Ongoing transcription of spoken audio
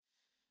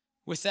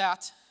With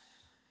that,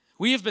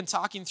 we have been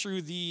talking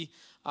through the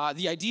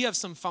idea of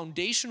some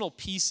foundational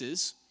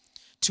pieces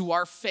to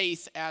our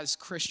faith as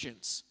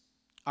Christians.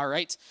 All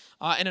right?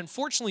 And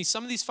unfortunately,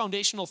 some of these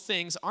foundational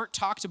things aren't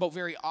talked about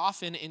very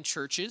often in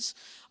churches,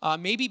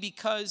 maybe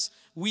because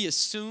we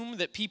assume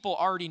that people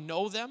already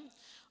know them,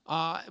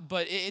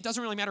 but it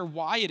doesn't really matter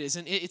why it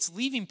isn't. It's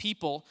leaving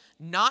people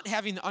not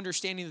having the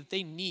understanding that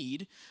they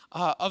need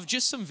of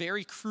just some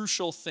very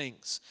crucial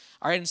things.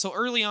 All right, and so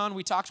early on,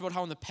 we talked about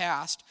how in the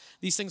past,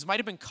 these things might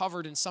have been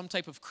covered in some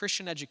type of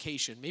Christian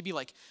education, maybe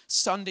like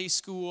Sunday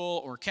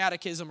school or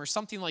catechism or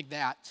something like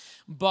that.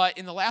 But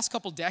in the last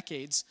couple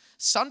decades,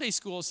 Sunday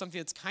school is something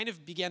that's kind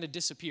of began to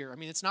disappear. I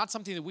mean, it's not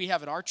something that we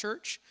have at our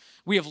church.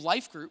 We have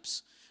life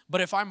groups, but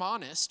if I'm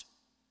honest,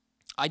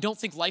 I don't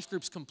think life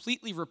groups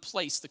completely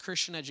replace the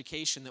Christian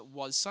education that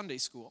was Sunday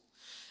school.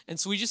 And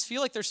so we just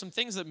feel like there's some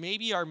things that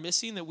maybe are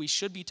missing that we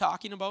should be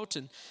talking about,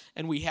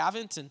 and we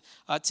haven't. And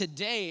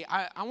today,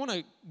 I want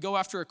to go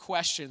after a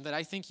question that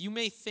I think you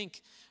may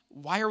think,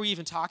 why are we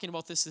even talking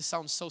about this? This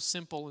sounds so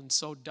simple and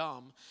so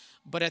dumb.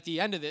 But at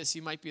the end of this,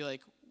 you might be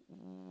like,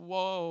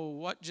 whoa,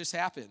 what just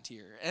happened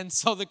here? And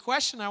so the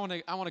question I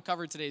want to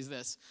cover today is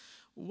this.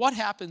 What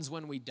happens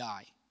when we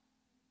die?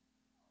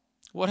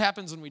 What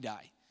happens when we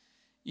die?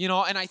 You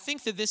know, and I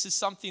think that this is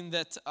something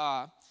that,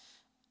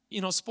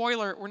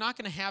 spoiler, we're not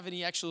going to have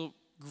any actual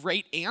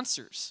great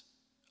answers.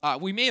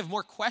 We may have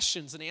more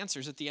questions than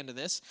answers at the end of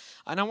this.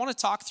 And I want to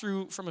talk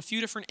through from a few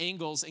different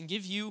angles and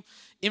give you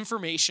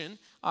information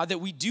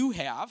that we do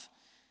have.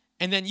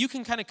 And then you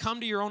can kind of come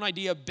to your own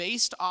idea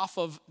based off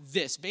of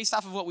this, based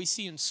off of what we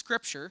see in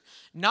Scripture,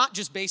 not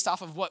just based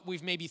off of what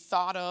we've maybe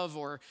thought of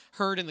or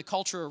heard in the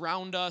culture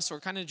around us, or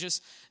kind of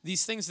just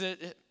these things that,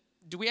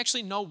 do we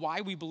actually know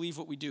why we believe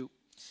what we do?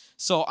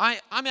 So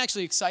I'm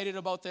actually excited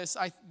about this.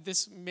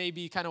 This may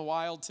be kind of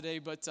wild today,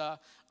 but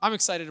I'm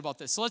excited about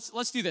this. So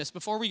let's do this.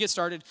 Before we get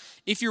started,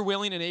 if you're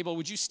willing and able,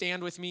 would you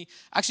stand with me?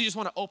 I actually just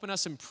want to open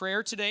us in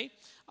prayer today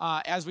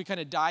as we kind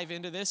of dive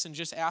into this and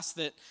just ask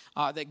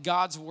that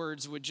God's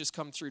words would just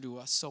come through to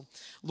us. So,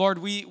 Lord,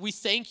 we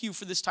thank you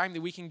for this time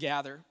that we can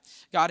gather,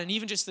 God, and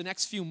even just the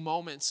next few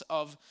moments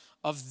of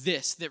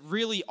this that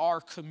really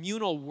are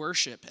communal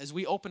worship as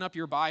we open up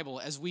your Bible,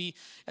 as we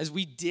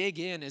dig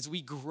in, as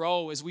we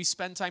grow, as we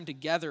spend time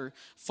together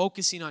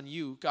focusing on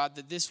you, God,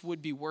 that this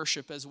would be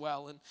worship as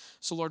well. And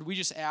so, Lord, we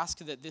just ask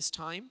that this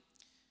time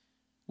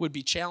would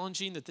be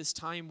challenging, that this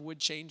time would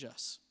change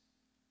us.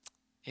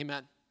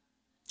 Amen.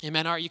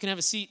 Amen. All right, you can have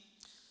a seat.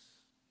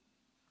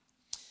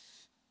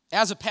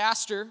 As a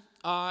pastor,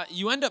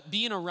 you end up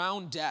being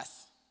around death.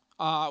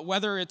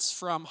 Whether it's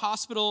from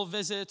hospital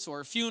visits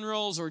or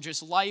funerals or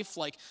just life,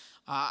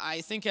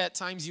 I think at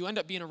times you end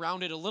up being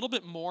around it a little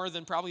bit more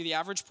than probably the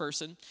average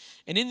person.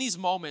 And in these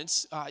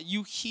moments,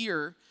 you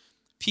hear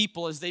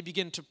people as they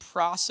begin to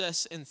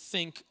process and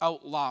think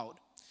out loud.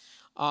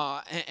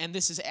 And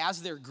this is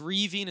as they're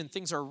grieving and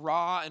things are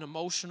raw and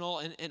emotional,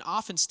 and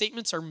often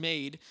statements are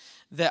made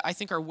that I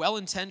think are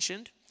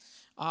well-intentioned.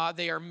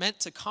 They are meant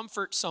to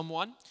comfort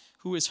someone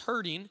who is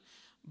hurting,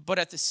 but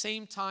at the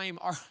same time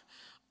are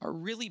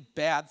really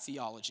bad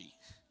theology,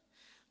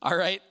 all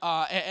right?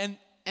 And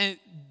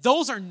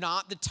those are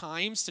not the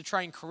times to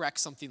try and correct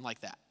something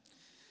like that,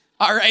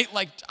 all right?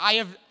 Like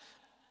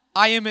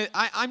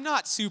I'm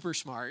not super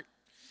smart,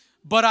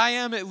 but I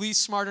am at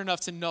least smart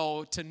enough to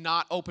know to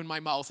not open my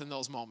mouth in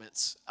those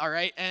moments, all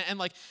right?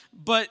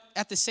 But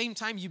at the same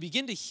time, you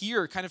begin to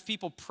hear kind of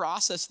people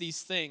process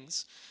these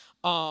things,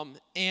 and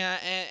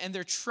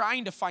they're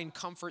trying to find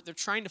comfort, they're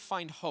trying to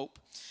find hope.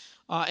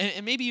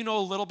 And maybe you know a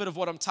little bit of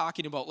what I'm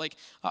talking about. Like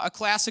a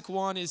classic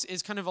one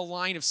is kind of a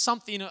line of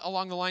something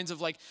along the lines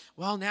of like,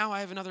 well, now I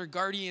have another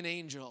guardian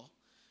angel,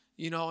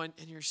 and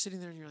you're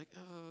sitting there and you're like,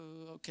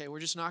 oh, okay, we're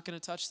just not going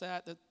to touch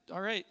that.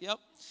 All right, yep.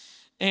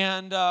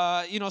 And,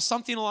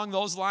 something along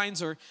those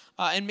lines, or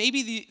and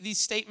maybe these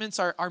statements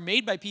are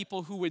made by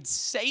people who would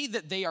say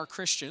that they are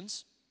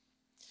Christians.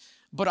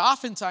 But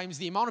oftentimes,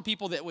 the amount of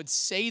people that would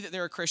say that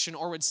they're a Christian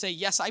or would say,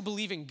 yes, I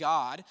believe in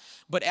God,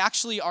 but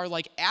actually are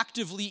like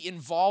actively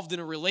involved in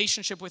a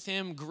relationship with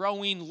him,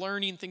 growing,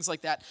 learning, things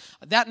like that,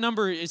 that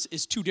number is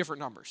two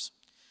different numbers.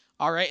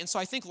 All right? And so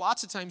I think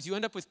lots of times you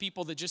end up with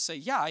people that just say,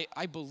 yeah,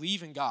 I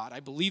believe in God. I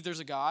believe there's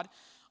a God.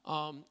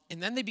 And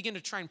then they begin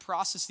to try and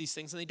process these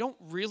things, and they don't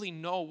really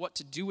know what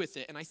to do with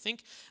it. And I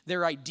think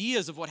their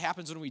ideas of what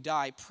happens when we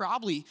die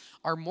probably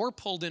are more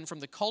pulled in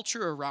from the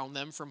culture around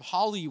them, from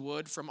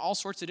Hollywood, from all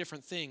sorts of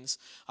different things,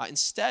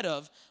 instead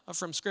of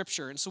from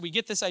Scripture. And so we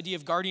get this idea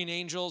of guardian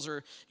angels,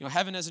 or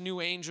heaven as a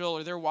new angel,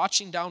 or they're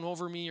watching down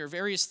over me, or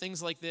various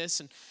things like this.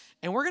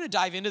 And we're going to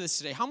dive into this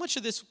today. How much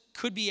of this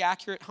could be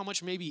accurate? How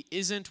much maybe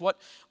isn't?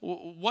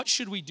 What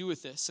should we do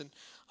with this? And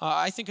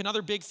I think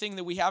another big thing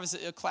that we have is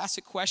a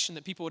classic question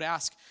that people would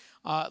ask,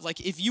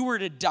 if you were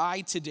to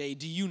die today,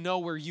 do you know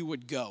where you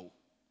would go?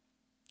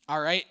 All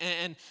right,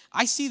 and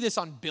I see this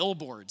on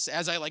billboards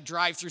as I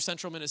drive through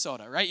central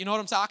Minnesota, right? You know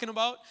what I'm talking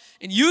about?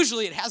 And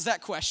usually it has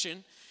that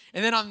question,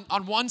 and then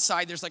on one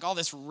side there's all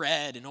this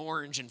red and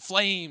orange and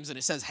flames, and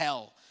it says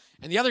hell.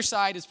 And the other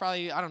side is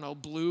probably, I don't know,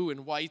 blue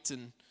and white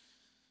and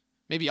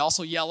maybe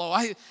also yellow.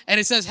 And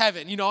it says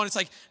heaven, and it's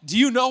like, do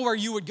you know where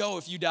you would go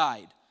if you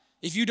died?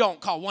 If you don't,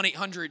 call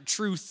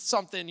 1-800-TRUTH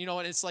something,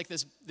 and it's like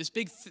this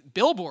big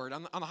billboard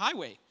on the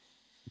highway.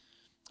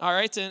 All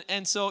right,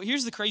 and so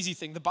here's the crazy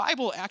thing. The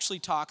Bible actually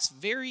talks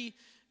very,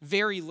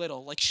 very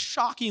little, like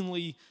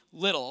shockingly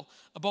little,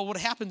 about what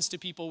happens to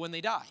people when they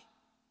die.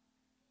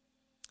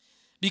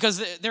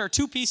 Because there are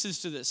two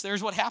pieces to this.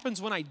 There's what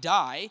happens when I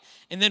die,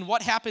 and then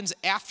what happens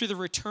after the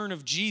return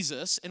of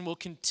Jesus and will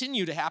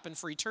continue to happen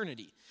for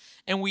eternity.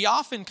 And we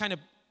often kind of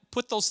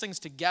put those things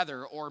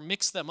together or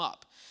mix them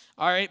up.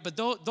 All right, but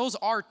those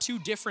are two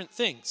different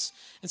things.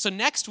 And so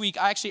next week,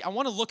 I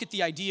want to look at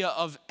the idea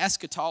of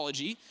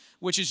eschatology,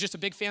 which is just a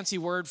big fancy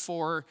word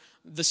for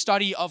the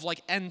study of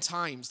like end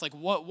times. Like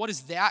what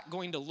is that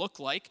going to look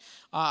like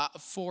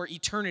for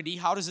eternity?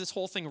 How does this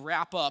whole thing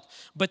wrap up?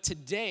 But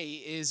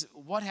today is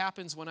what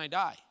happens when I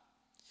die?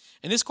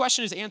 And this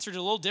question is answered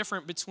a little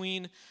different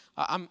between,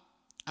 I'm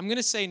going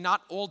to say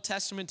not Old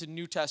Testament and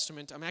New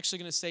Testament. I'm actually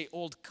going to say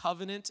Old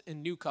Covenant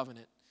and New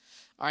Covenant.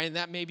 All right, and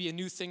that may be a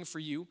new thing for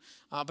you.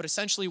 But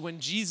essentially, when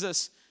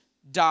Jesus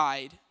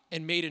died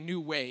and made a new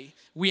way,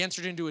 we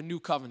entered into a new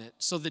covenant.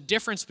 So the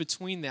difference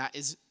between that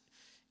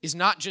is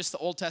not just the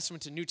Old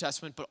Testament and New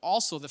Testament, but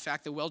also the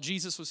fact that while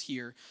Jesus was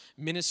here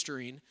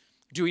ministering,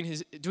 doing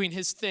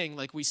his thing,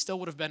 like we still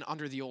would have been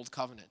under the old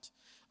covenant.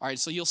 All right,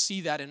 so you'll see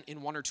that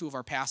in one or two of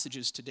our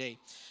passages today.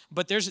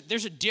 But there's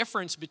a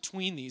difference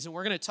between these, and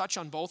we're going to touch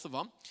on both of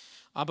them.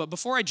 But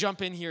before I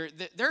jump in here,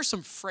 there are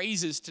some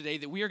phrases today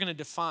that we are going to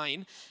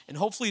define, and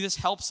hopefully this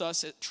helps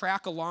us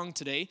track along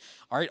today.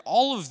 All right,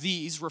 all of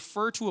these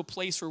refer to a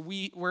place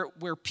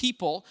where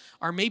people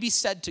are maybe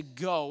said to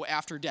go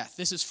after death.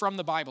 This is from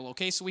the Bible,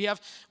 okay? So we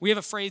have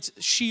a phrase,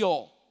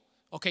 Sheol,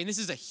 okay? And this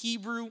is a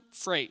Hebrew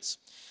phrase.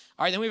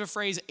 All right, then we have a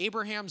phrase,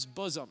 Abraham's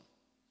bosom.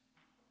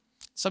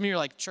 Some of you are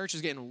like, church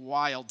is getting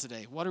wild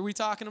today. What are we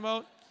talking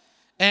about?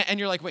 And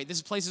you're like, wait, this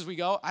is places we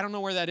go? I don't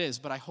know where that is,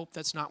 but I hope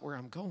that's not where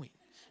I'm going.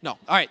 No.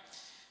 All right.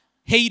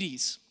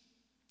 Hades,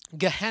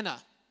 Gehenna,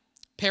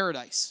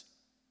 paradise.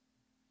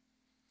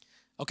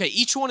 Okay,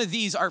 each one of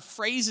these are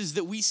phrases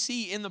that we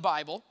see in the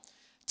Bible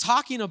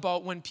talking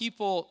about when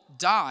people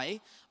die,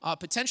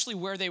 potentially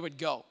where they would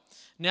go.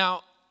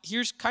 Now,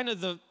 here's kind of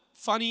the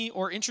funny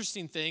or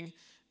interesting thing.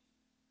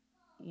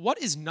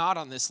 What is not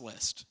on this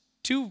list?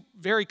 Two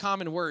very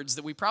common words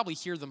that we probably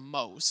hear the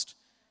most,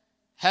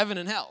 heaven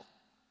and hell.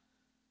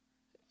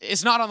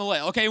 It's not on the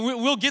list. Okay,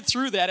 we'll get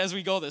through that as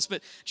we go this,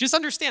 but just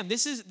understand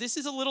this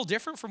is a little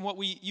different from what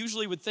we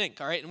usually would think,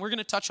 all right? And we're going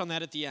to touch on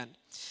that at the end.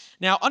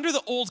 Now, under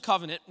the Old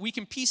Covenant, we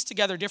can piece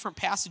together different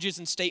passages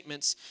and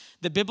statements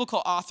that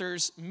biblical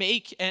authors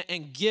make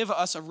and give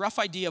us a rough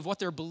idea of what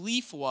their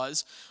belief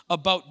was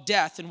about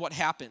death and what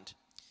happened.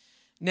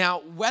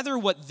 Now, whether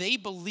what they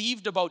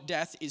believed about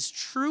death is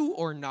true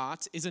or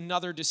not is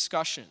another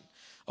discussion.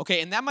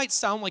 Okay, and that might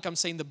sound like I'm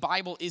saying the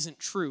Bible isn't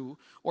true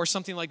or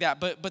something like that,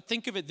 but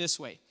think of it this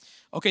way.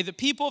 Okay, the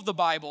people of the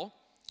Bible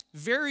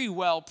very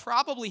well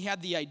probably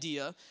had the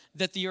idea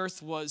that the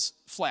earth was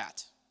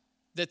flat,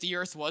 that the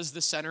earth was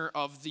the center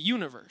of the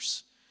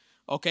universe.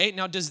 Okay,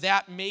 now does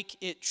that make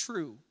it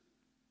true?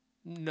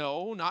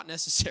 No, not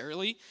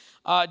necessarily.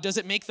 Does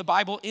it make the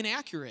Bible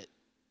inaccurate?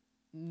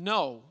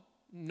 No,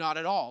 not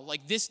at all.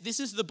 Like this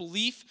is the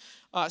belief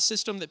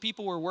system that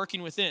people were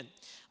working within.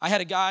 I had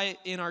a guy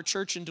in our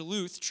church in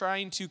Duluth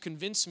trying to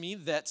convince me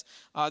that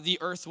the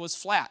earth was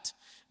flat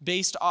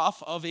based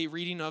off of a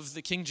reading of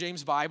the King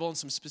James Bible and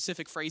some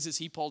specific phrases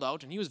he pulled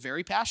out, and he was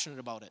very passionate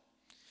about it.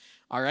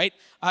 All right?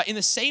 In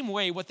the same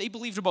way, what they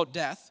believed about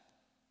death,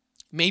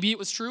 maybe it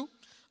was true,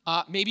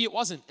 maybe it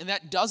wasn't, and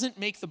that doesn't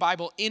make the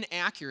Bible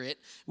inaccurate.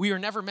 We are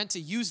never meant to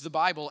use the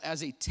Bible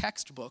as a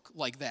textbook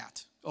like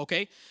that,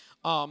 okay?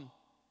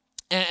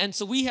 And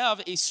so we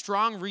have a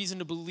strong reason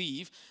to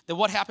believe that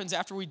what happens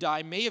after we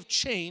die may have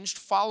changed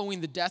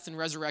following the death and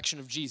resurrection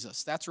of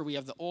Jesus. That's where we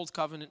have the Old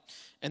Covenant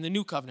and the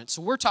New Covenant.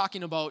 So we're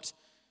talking about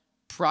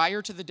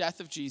prior to the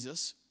death of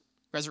Jesus,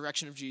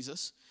 resurrection of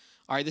Jesus.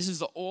 All right, this is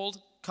the Old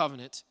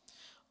Covenant.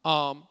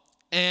 And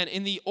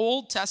in the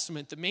Old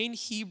Testament, the main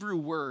Hebrew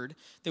word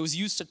that was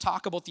used to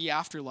talk about the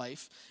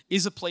afterlife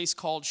is a place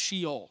called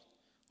Sheol.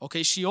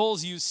 Okay, Sheol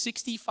is used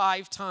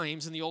 65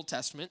 times in the Old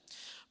Testament.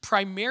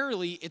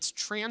 Primarily, it's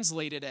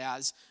translated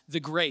as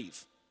the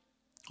grave.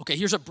 Okay,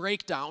 here's a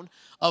breakdown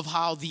of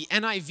how the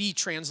NIV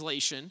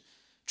translation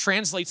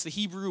translates the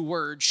Hebrew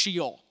word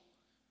Sheol.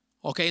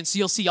 Okay, and so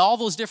you'll see all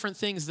those different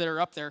things that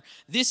are up there.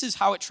 This is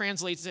how it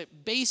translates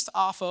it based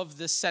off of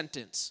the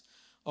sentence.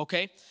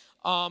 Okay,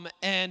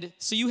 and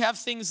so you have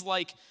things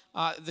like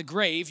the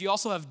grave. You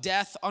also have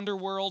death,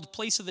 underworld,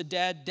 place of the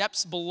dead,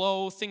 depths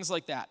below, things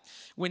like that.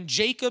 When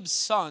Jacob's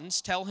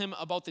sons tell him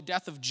about the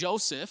death of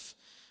Joseph,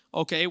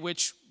 okay,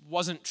 which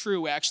wasn't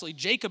true, actually.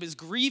 Jacob is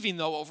grieving,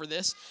 though, over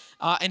this,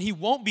 and he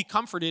won't be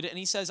comforted, and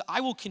he says,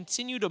 I will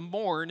continue to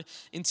mourn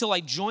until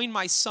I join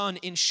my son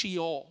in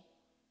Sheol,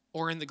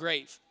 or in the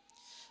grave.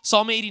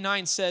 Psalm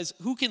 89 says,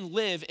 who can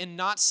live and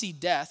not see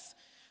death?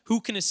 who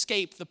can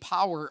escape the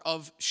power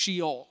of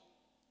Sheol?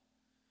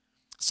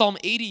 Psalm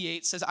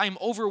 88 says, I am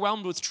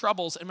overwhelmed with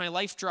troubles, and my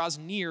life draws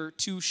near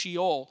to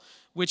Sheol,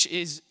 which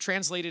is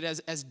translated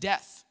as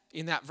death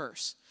in that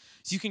verse.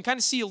 So you can kind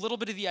of see a little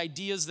bit of the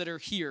ideas that are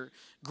here: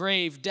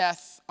 grave,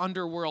 death,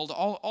 underworld,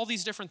 all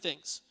these different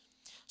things.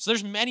 So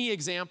there's many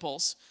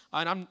examples,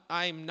 and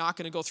I'm not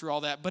going to go through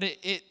all that, but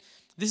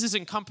this is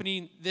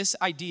accompanying this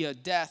idea: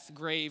 death,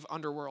 grave,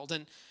 underworld.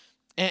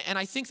 And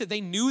I think that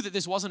they knew that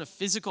this wasn't a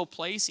physical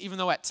place, even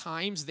though at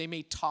times they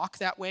may talk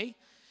that way.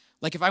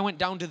 Like if I went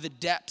down to the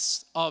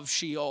depths of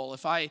Sheol,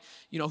 if I,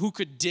 who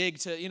could dig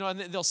to, and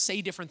they'll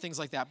say different things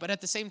like that. But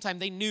at the same time,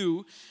 they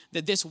knew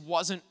that this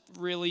wasn't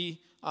really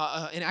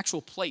an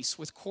actual place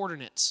with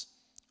coordinates,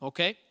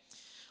 okay?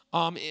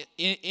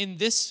 In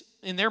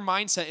their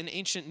mindset, in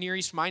ancient Near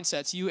East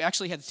mindsets, you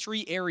actually had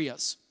three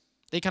areas.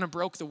 They kind of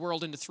broke the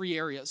world into three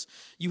areas.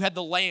 You had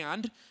the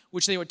land,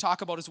 which they would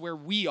talk about as where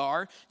we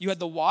are. You had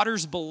the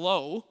waters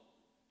below.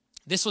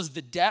 This was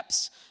the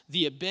depths,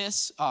 the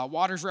abyss.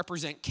 Waters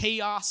represent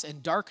chaos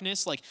and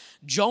darkness. Like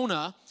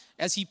Jonah,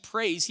 as he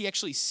prays, he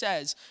actually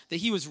says that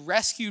he was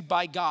rescued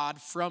by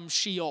God from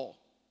Sheol.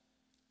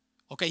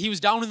 Okay, he was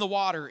down in the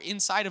water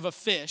inside of a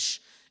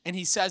fish, and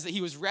he says that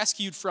he was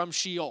rescued from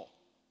Sheol.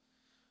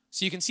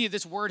 So you can see that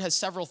this word has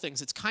several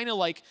things. It's kind of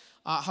like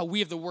how we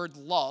have the word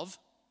love,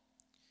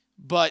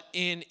 but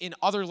in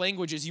other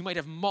languages, you might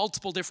have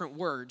multiple different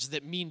words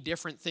that mean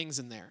different things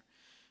in there,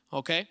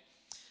 okay?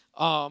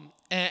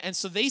 And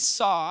so they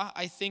saw,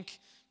 I think,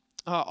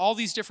 all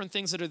these different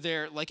things that are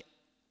there. Like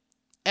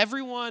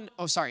everyone,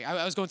 I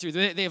was going through.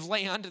 They have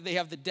land, they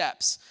have the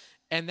depths.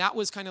 And that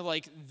was kind of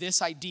like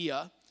this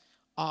idea.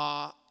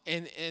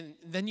 And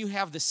then you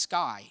have the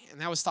sky,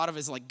 and that was thought of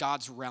as like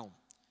God's realm.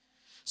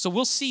 So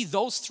we'll see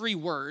those three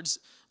words: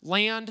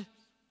 land,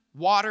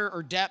 water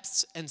or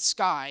depths, and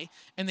sky,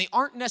 and they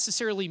aren't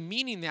necessarily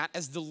meaning that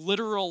as the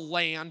literal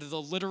land,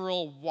 the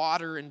literal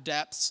water and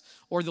depths,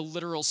 or the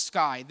literal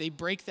sky. They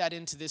break that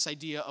into this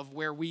idea of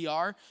where we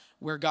are,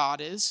 where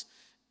God is,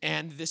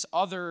 and this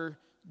other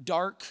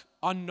dark,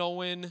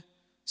 unknown,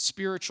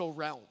 spiritual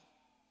realm.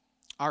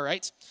 All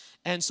right?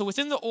 And so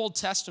within the Old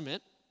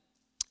Testament,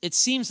 it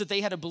seems that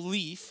they had a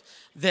belief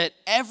that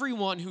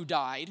everyone who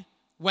died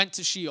went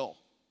to Sheol.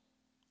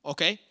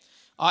 Okay?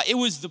 It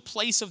was the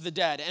place of the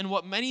dead. And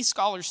what many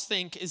scholars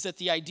think is that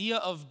the idea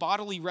of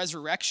bodily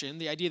resurrection,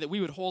 the idea that we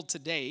would hold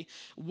today,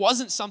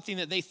 wasn't something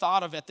that they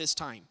thought of at this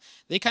time.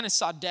 They kind of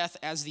saw death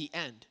as the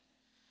end.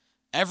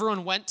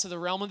 Everyone went to the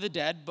realm of the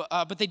dead,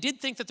 but they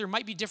did think that there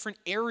might be different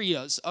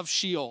areas of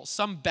Sheol,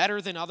 some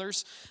better than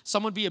others.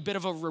 Some would be a bit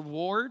of a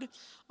reward.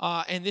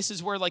 And this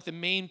is where like the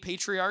main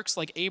patriarchs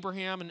like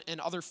Abraham and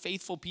other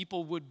faithful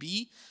people would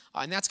be.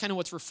 And that's kind of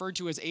what's referred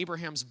to as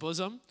Abraham's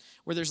bosom,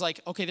 where there's like,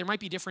 okay, there might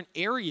be different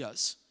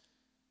areas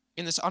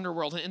in this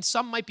underworld. And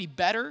some might be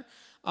better,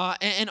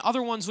 and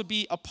other ones would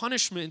be a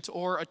punishment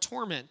or a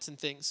torment and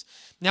things.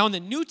 Now in the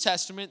New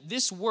Testament,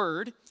 this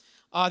word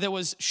that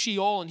was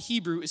Sheol in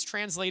Hebrew is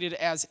translated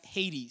as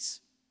Hades.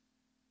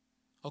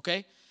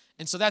 Okay?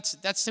 And so that's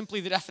simply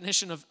the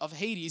definition of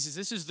Hades. Is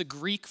this is the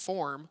Greek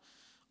form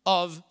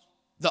of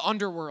the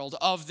underworld,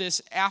 of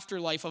this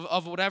afterlife,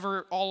 of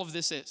whatever all of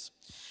this is.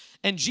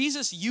 And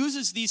Jesus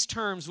uses these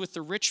terms with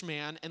the rich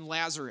man and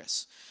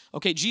Lazarus.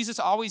 Okay, Jesus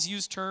always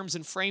used terms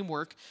and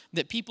framework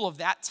that people of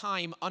that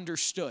time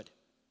understood.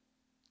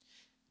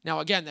 Now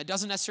again, that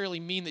doesn't necessarily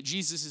mean that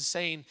Jesus is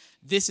saying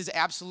this is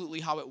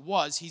absolutely how it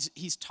was.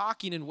 He's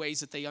talking in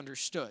ways that they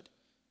understood.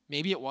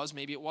 Maybe it was,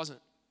 maybe it wasn't.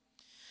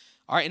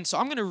 All right, and so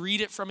I'm going to read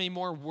it from a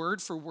more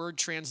word-for-word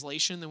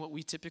translation than what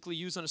we typically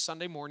use on a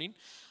Sunday morning.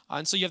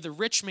 And so you have the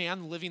rich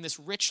man living this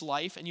rich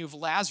life, and you have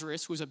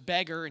Lazarus, who's a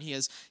beggar, and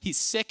he's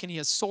sick, and he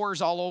has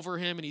sores all over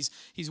him, and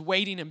he's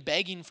waiting and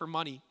begging for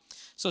money.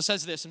 So it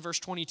says this in verse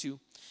 22.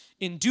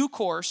 In due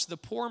course, the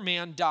poor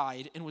man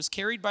died and was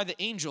carried by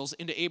the angels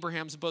into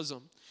Abraham's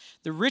bosom.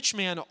 The rich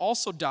man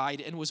also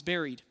died and was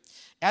buried.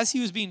 As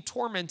he was being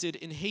tormented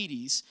in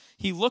Hades,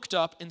 he looked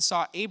up and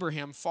saw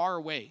Abraham far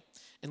away,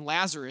 and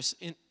Lazarus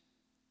in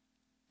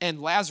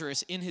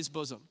his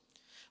bosom.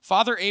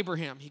 Father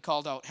Abraham, he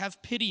called out,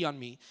 have pity on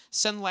me.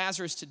 Send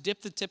Lazarus to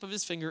dip the tip of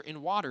his finger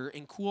in water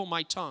and cool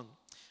my tongue.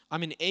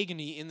 I'm in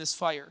agony in this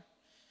fire.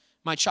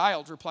 My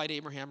child, replied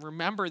Abraham,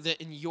 remember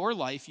that in your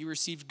life you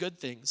received good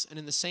things, and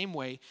in the same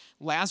way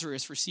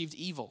Lazarus received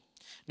evil.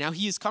 Now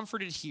he is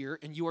comforted here,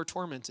 and you are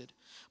tormented.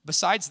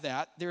 Besides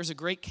that, there is a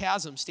great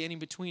chasm standing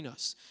between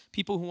us.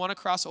 People who want to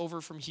cross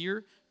over from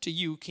here to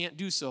you can't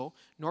do so,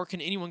 nor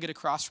can anyone get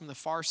across from the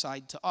far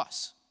side to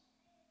us.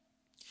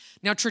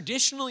 Now,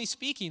 traditionally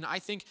speaking, I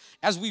think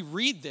as we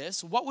read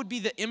this, what would be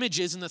the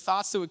images and the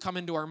thoughts that would come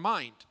into our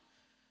mind?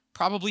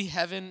 Probably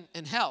heaven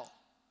and hell.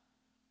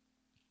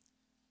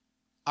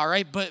 All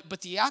right,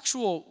 but the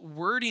actual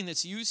wording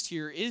that's used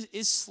here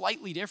is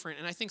slightly different,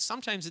 and I think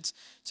sometimes it's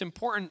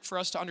important for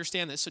us to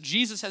understand this. So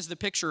Jesus has the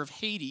picture of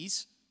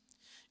Hades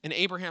in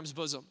Abraham's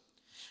bosom.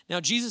 Now,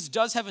 Jesus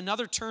does have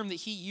another term that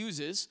he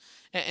uses,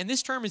 and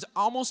this term is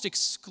almost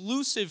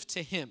exclusive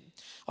to him.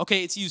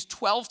 Okay, it's used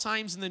 12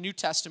 times in the New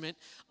Testament.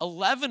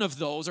 11 of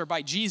those are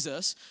by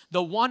Jesus.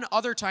 The one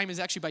other time is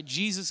actually by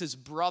Jesus'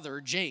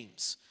 brother,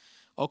 James.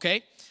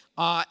 Okay,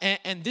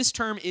 and this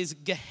term is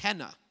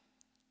Gehenna.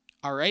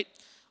 All right,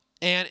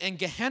 and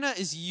Gehenna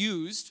is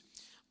used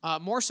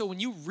more so when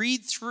you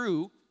read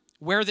through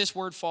where this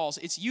word falls.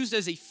 It's used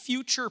as a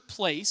future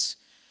place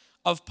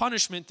of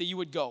punishment that you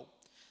would go.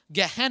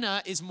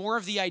 Gehenna is more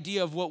of the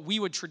idea of what we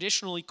would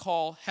traditionally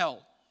call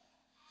hell.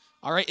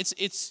 All right,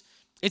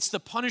 it's the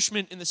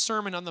punishment in the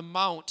Sermon on the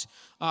Mount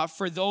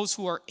for those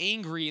who are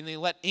angry and they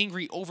let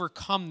angry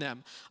overcome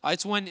them.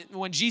 It's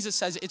when Jesus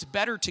says it's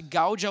better to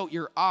gouge out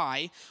your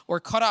eye or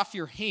cut off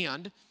your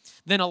hand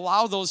than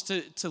allow those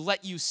to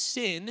let you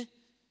sin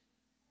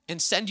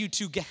and send you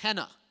to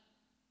Gehenna.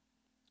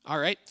 All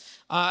right,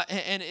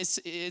 and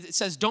it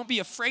says, don't be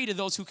afraid of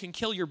those who can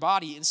kill your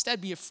body.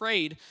 Instead, be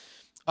afraid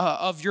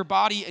of your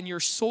body and your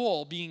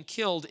soul being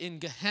killed in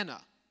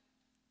Gehenna.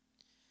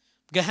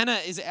 Gehenna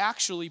is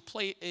actually,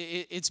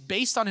 it's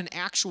based on an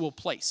actual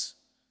place,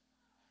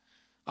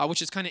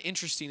 which is kind of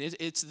interesting.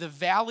 It's the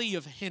Valley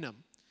of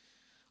Hinnom.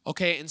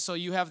 Okay, and so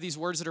you have these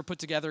words that are put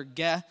together.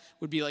 Ge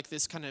would be like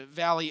this kind of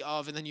valley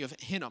of, and then you have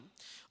Hinnom.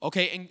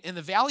 Okay, and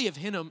the Valley of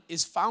Hinnom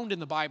is found in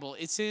the Bible.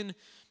 It's in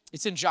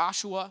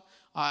Joshua.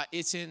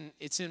 It's in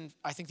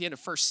I think the end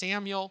of 1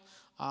 Samuel,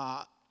 1st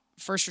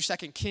or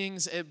 2nd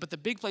Kings. But the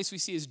big place we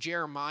see is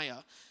Jeremiah.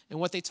 And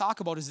what they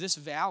talk about is this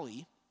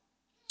valley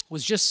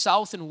was just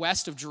south and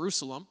west of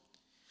Jerusalem.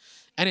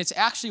 And it's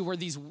actually where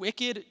these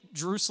wicked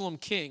Jerusalem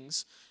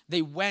kings,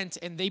 they went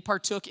and they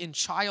partook in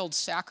child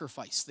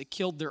sacrifice. They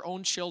killed their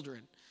own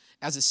children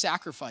as a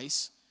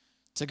sacrifice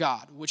to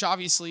God, which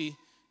obviously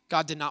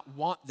God did not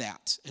want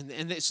that.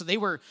 So they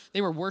were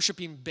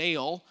worshiping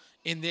Baal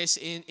in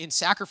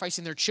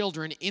sacrificing their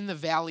children in the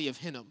Valley of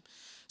Hinnom.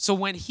 So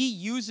when he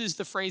uses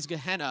the phrase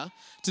Gehenna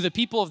to the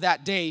people of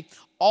that day,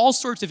 all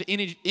sorts of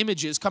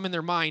images come in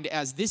their mind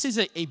as this is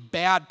a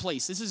bad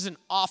place. This is an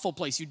awful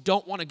place. You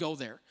don't want to go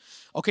there.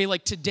 Okay,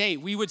 like today,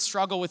 we would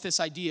struggle with this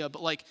idea,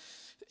 but like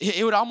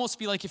it would almost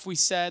be like if we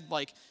said,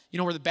 like, you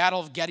know, where the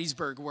Battle of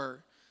Gettysburg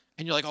were,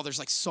 and you're like, oh, there's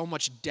like so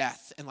much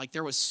death, and like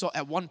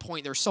at one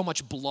point there was so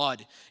much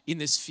blood in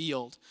this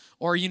field.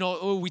 Or, you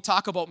know, we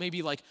talk about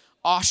maybe like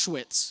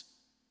Auschwitz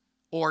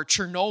or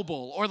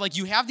Chernobyl, or like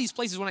you have these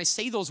places, when I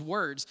say those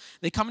words,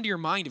 they come into your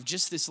mind of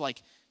just this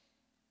like,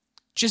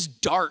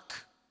 just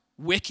dark,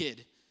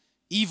 wicked,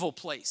 evil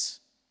place.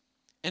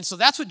 And so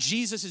that's what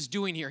Jesus is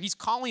doing here. He's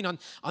calling on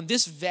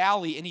this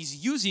valley, and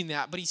he's using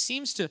that, but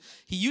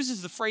he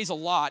uses the phrase a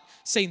lot,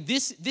 saying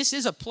this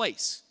is a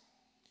place,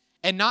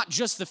 and not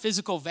just the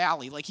physical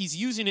valley. Like he's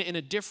using it in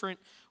a different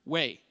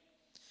way.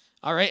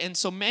 All right, and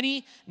so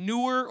many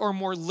newer or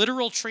more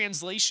literal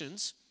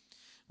translations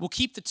will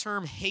keep the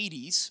term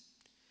Hades,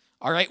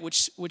 all right,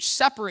 which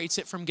separates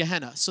it from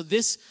Gehenna. So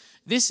this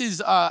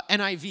is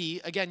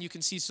NIV. Again, you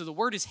can see, so the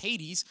word is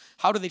Hades.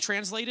 How do they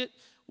translate it?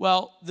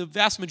 Well, the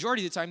vast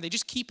majority of the time, they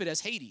just keep it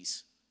as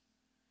Hades.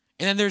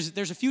 And then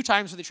there's a few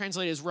times where they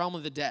translate it as realm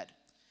of the dead,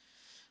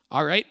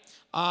 all right,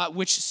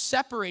 which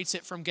separates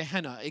it from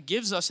Gehenna. It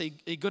gives us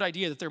a good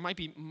idea that there might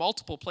be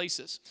multiple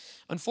places.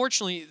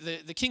 Unfortunately,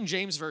 the King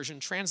James Version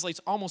translates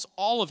almost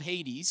all of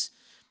Hades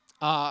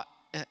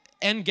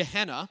and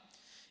Gehenna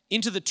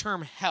into the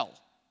term hell.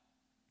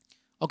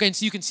 Okay, and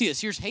so you can see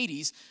this. Here's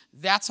Hades.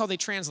 That's how they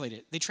translate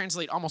it. They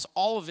translate almost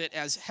all of it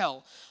as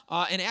hell.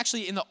 And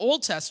actually, in the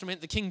Old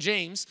Testament, the King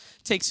James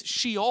takes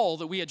Sheol,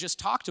 that we had just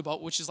talked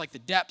about, which is like the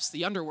depths,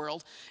 the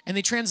underworld, and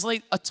they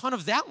translate a ton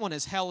of that one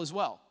as hell as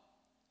well.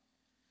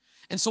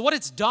 And so what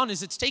it's done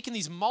is it's taken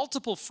these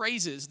multiple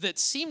phrases that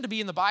seem to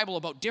be in the Bible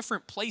about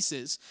different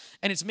places,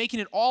 and it's making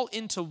it all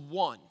into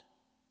one.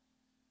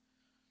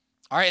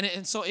 All right,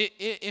 and so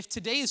if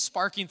today is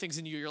sparking things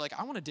in you, you're like,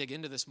 I want to dig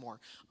into this more.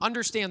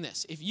 Understand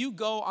this. If you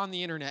go on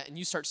the internet and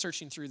you start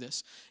searching through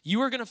this,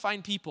 you are going to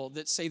find people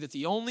that say that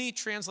the only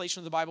translation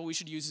of the Bible we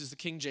should use is the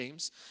King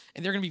James,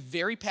 and they're going to be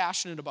very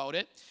passionate about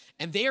it,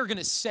 and they are going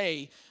to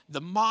say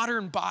the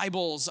modern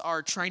Bibles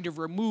are trying to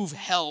remove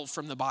hell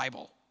from the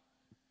Bible.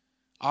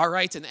 All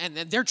right, and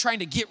they're trying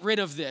to get rid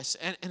of this,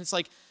 and it's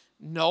like,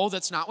 no,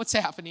 that's not what's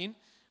happening.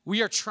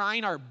 We are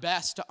trying our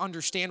best to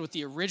understand what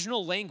the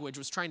original language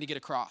was trying to get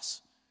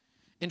across.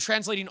 And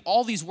translating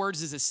all these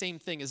words as the same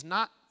thing is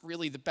not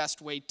really the best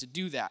way to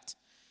do that.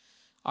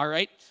 All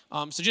right?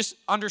 So just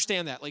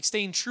understand that. Like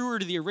staying truer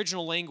to the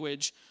original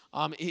language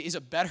is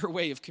a better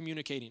way of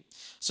communicating.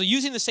 So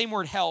using the same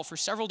word hell for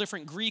several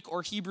different Greek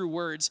or Hebrew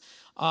words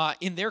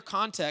in their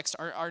context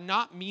are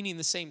not meaning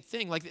the same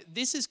thing. Like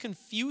this is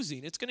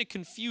confusing. It's going to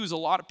confuse a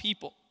lot of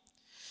people.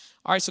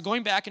 All right, so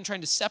going back and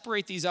trying to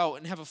separate these out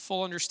and have a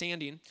full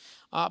understanding.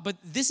 But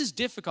this is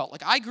difficult.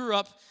 Like I grew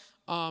up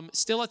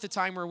still at the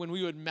time where when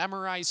we would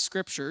memorize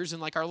scriptures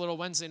and like our little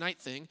Wednesday night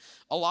thing,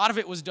 a lot of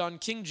it was done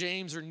King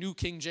James or New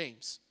King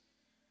James.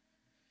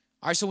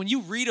 All right, so when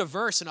you read a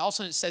verse and all of a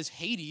sudden it says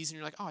Hades and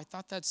you're like, oh, I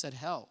thought that said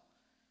hell.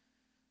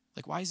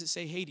 Like, why does it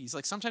say Hades?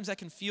 Like, sometimes that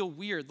can feel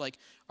weird. Like,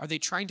 are they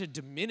trying to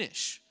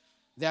diminish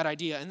that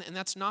idea? And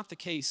that's not the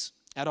case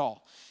at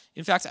all.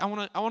 In fact, I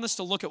want us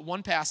to look at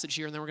one passage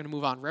here, and then we're going to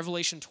move on.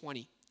 Revelation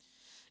 20.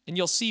 And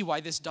you'll see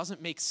why this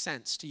doesn't make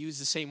sense to use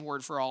the same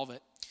word for all of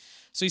it.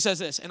 So he says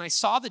this, "And I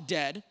saw the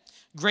dead,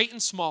 great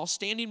and small,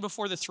 standing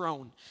before the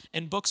throne,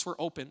 and books were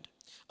opened.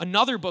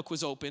 Another book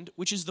was opened,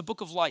 which is the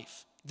book of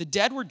life. The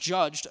dead were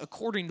judged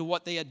according to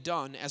what they had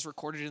done, as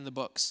recorded in the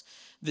books.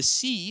 The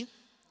sea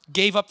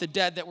gave up the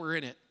dead that were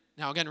in it."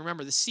 Now again,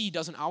 remember, the sea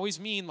doesn't always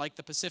mean like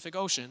the Pacific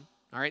Ocean,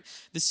 all right?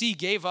 The sea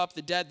gave up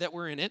the dead that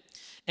were in it,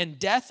 and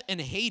death and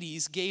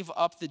Hades gave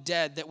up the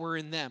dead that were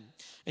in them.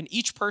 And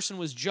each person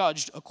was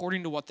judged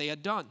according to what they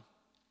had done.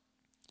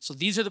 So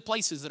these are the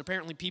places that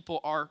apparently people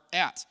are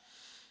at.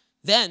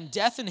 Then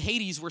death and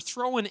Hades were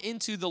thrown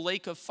into the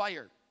lake of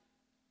fire.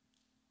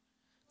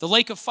 The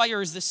lake of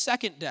fire is the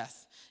second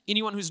death.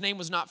 Anyone whose name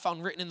was not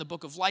found written in the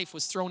book of life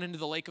was thrown into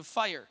the lake of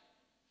fire.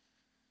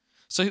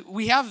 So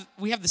we have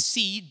the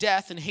sea,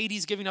 death, and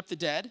Hades giving up the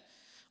dead.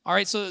 All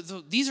right, so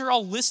these are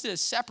all listed as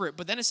separate,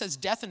 but then it says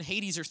death and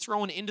Hades are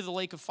thrown into the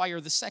lake of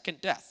fire, the second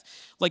death.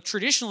 Like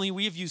traditionally,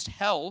 we have used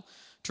hell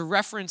to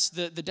reference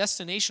the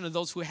destination of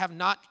those who have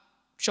not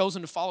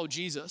chosen to follow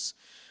Jesus.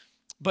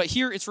 But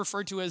here it's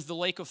referred to as the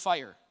lake of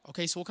fire.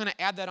 Okay, so we'll kind of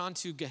add that on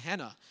to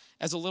Gehenna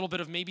as a little bit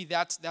of maybe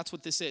that's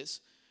what this is.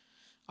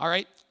 All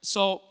right,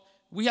 so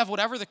we have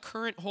whatever the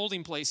current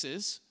holding place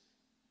is,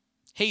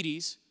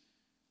 Hades,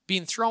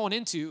 being thrown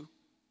into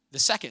the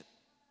second.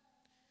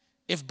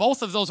 If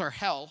both of those are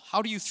hell,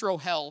 how do you throw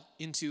hell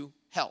into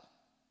hell?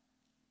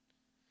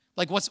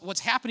 Like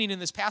what's happening in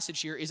this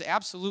passage here is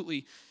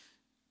absolutely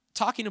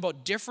talking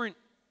about different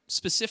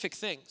specific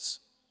things.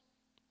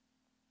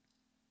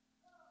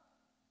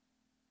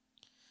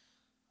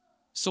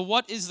 So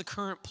what is the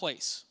current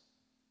place?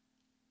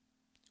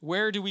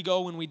 Where do we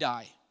go when we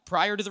die?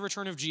 Prior to the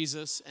return of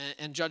Jesus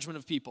and judgment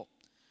of people.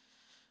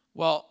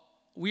 Well,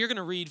 we are going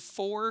to read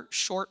 4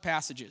 short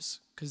passages,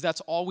 because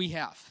that's all we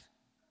have,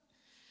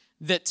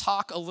 that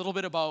talk a little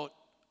bit about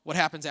what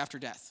happens after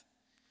death.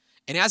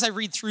 And as I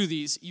read through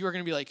these, you are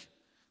going to be like,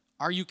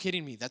 are you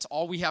kidding me? That's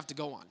all we have to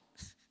go on.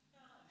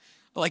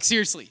 Like,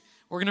 seriously,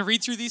 we're going to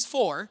read through these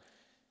 4.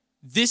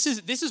 This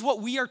is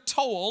what we are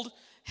told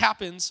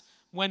happens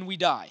when we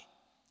die.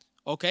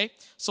 Okay?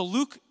 So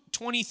Luke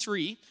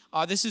 23,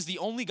 this is the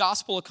only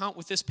gospel account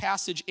with this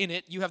passage in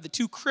it. You have the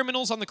 2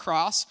 criminals on the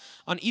cross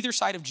on either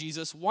side of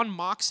Jesus. One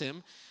mocks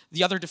him,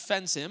 the other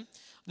defends him.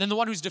 Then the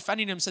one who's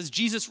defending him says,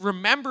 "Jesus,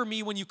 remember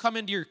me when you come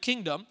into your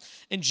kingdom."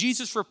 And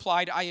Jesus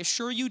replied, "I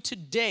assure you,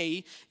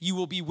 today you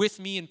will be with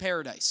me in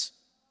paradise."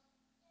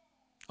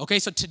 Okay,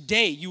 so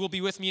today you will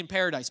be with me in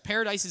paradise.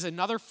 Paradise is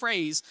another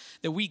phrase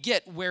that we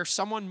get where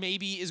someone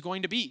maybe is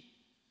going to be.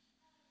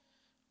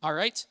 All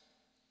right?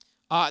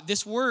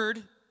 This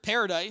word,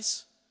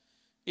 paradise,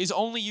 is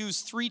only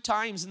used 3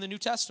 times in the New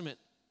Testament.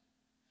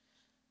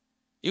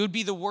 It would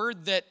be the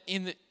word that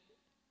in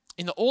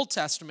the Old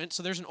Testament,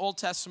 so there's an Old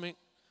Testament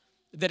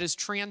that is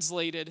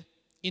translated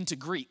into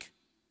Greek.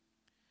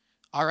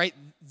 All right?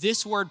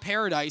 This word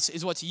paradise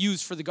is what's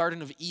used for the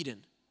Garden of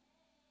Eden.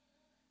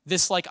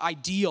 This like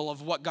ideal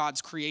of what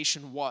God's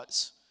creation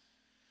was.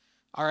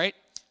 All right?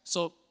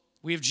 So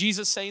we have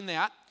Jesus saying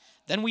that.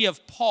 Then we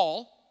have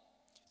Paul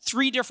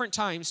 3 different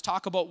times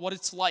talk about what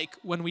it's like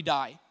when we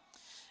die.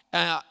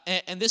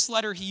 And this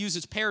letter, he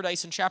uses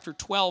paradise in chapter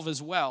 12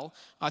 as well,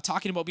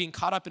 talking about being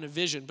caught up in a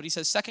vision. But he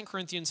says, 2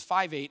 Corinthians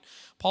 5:8,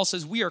 Paul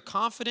says, "We are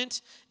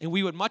confident and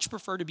we would much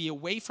prefer to be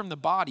away from the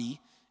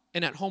body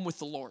and at home with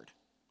the Lord."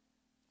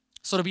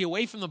 So to be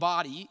away from the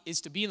body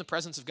is to be in the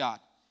presence of God.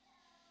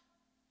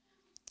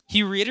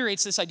 He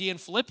reiterates this idea in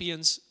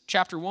Philippians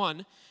chapter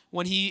 1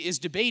 when he is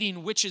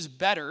debating which is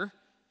better,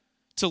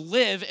 to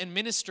live and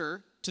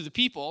minister to the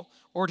people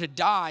or to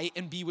die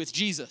and be with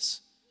Jesus.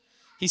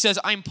 He says,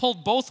 "I'm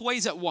pulled both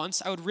ways at once.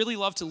 I would really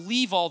love to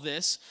leave all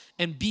this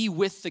and be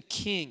with the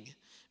King,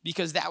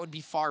 because that would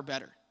be far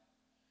better."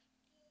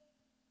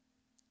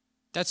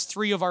 That's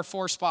 3 of our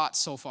 4 spots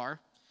so far.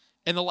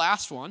 And the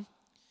last one,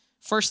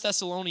 1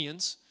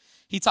 Thessalonians,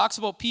 he talks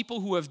about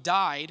people who have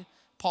died,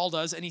 Paul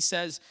does, and he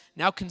says,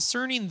 "Now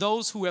concerning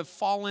those who have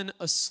fallen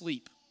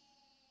asleep."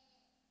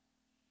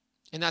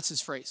 And that's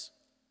his phrase.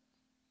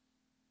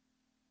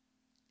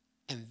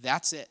 And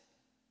that's it.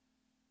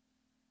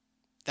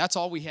 That's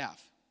all we have.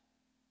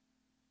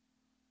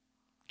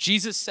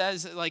 Jesus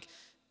says, like,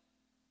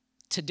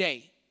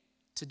 today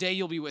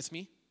you'll be with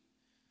me.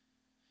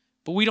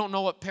 But we don't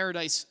know what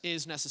paradise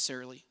is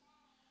necessarily.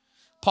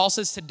 Paul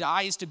says to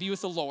die is to be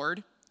with the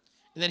Lord,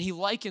 and then he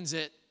likens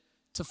it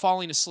to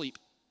falling asleep.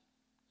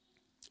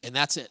 And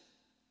that's it.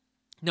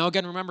 Now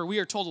again, remember, we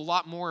are told a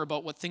lot more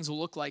about what things will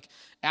look like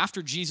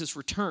after Jesus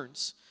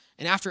returns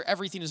and after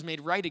everything is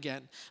made right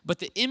again. But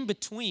the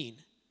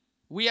in-between,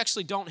 we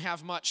actually don't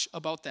have much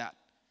about that.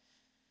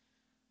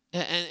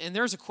 And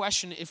there's a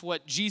question if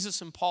what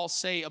Jesus and Paul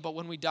say about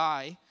when we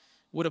die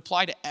would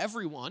apply to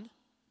everyone,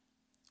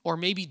 or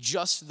maybe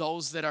just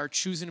those that are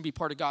choosing to be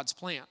part of God's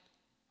plan.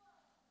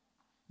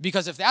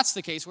 Because if that's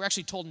the case, we're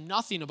actually told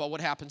nothing about what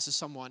happens to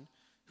someone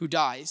who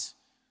dies,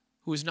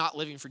 who is not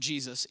living for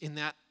Jesus in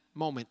that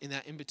moment, in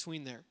that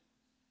in-between there.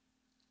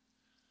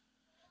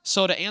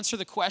 So to answer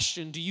the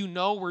question, do you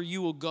know where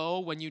you will go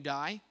when you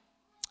die?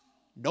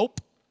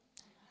 Nope.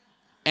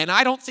 And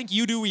I don't think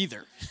you do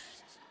either.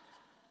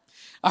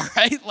 All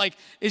right? Like,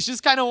 it's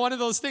just kind of one of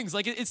those things.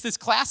 Like, it's this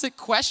classic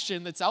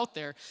question that's out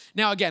there.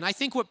 Now, again, I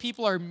think what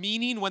people are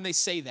meaning when they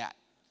say that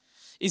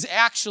is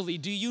actually,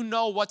 do you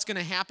know what's going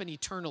to happen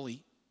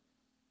eternally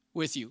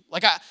with you?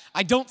 Like,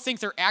 I don't think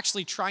they're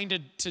actually trying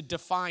to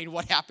define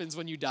what happens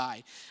when you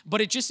die.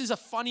 But it just is a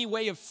funny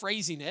way of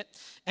phrasing it.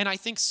 And I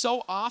think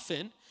so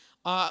often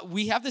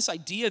we have this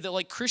idea that,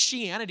 like,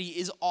 Christianity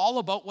is all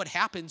about what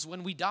happens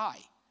when we die.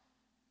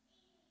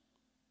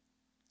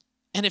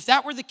 And if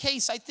that were the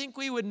case, I think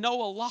we would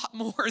know a lot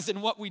more than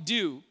what we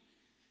do,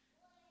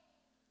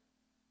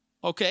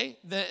 okay,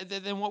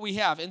 than what we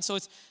have. And so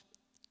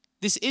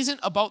this isn't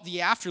about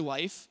the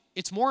afterlife.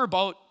 It's more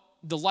about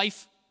the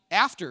life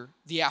after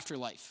the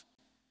afterlife.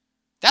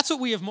 That's what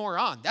we have more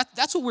on.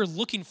 That's what we're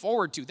looking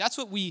forward to. That's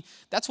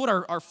what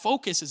our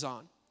focus is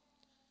on.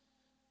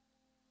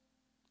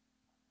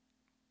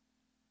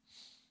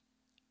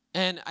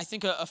 And I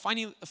think a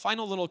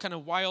final little kind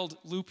of wild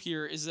loop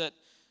here is that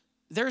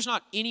there's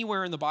not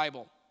anywhere in the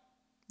Bible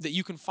that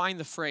you can find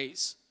the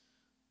phrase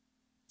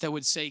that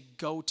would say,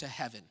 go to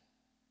heaven,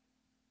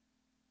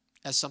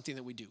 as something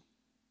that we do.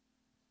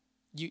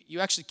 You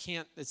actually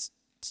can't, it's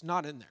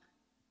not in there.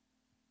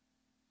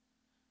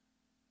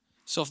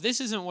 So if this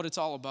isn't what it's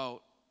all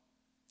about,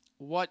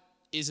 what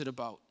is it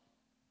about?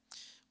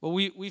 Well,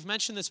 we've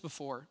mentioned this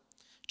before.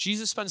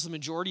 Jesus spends the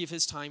majority of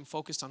his time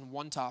focused on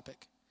one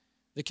topic,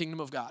 the kingdom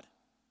of God.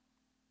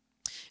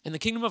 And the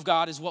kingdom of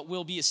God is what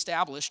will be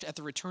established at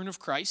the return of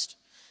Christ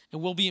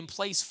and will be in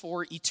place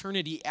for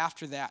eternity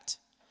after that.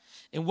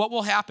 And what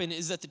will happen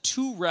is that the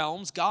two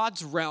realms,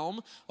 God's realm,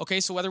 okay,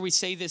 so whether we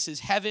say this is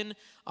heaven,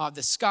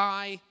 the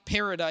sky,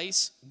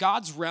 paradise,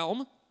 God's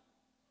realm,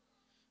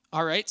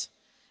 all right,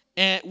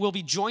 and will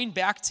be joined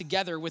back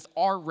together with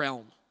our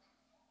realm,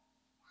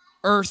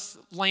 earth,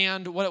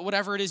 land,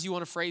 whatever it is you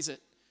want to phrase it.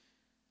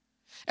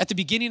 At the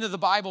beginning of the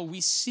Bible,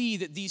 we see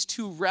that these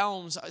two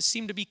realms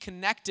seem to be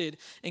connected,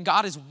 and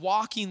God is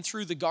walking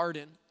through the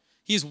garden.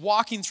 He is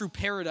walking through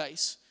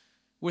paradise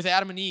with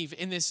Adam and Eve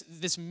in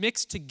this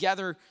mixed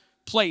together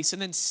place.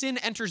 And then sin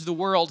enters the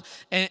world,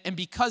 and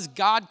because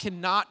God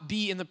cannot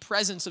be in the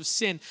presence of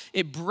sin,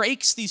 it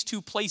breaks these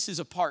two places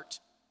apart.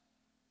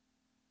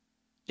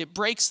 It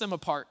breaks them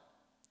apart.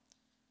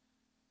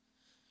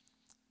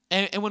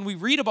 And when we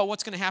read about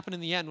what's going to happen in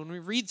the end, when we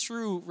read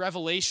through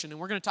Revelation, and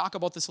we're going to talk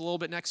about this a little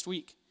bit next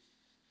week,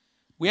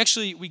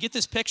 we get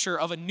this picture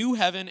of a new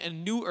heaven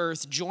and new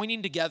earth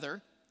joining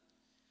together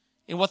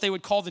in what they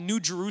would call the New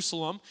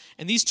Jerusalem.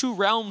 And these two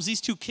realms, these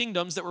two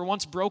kingdoms that were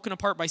once broken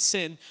apart by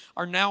sin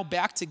are now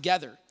back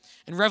together.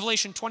 And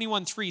Revelation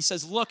 21:3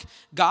 says, look,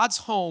 God's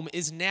home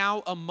is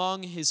now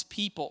among his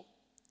people.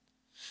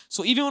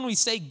 So even when we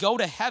say go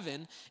to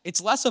heaven, it's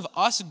less of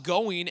us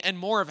going and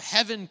more of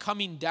heaven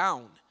coming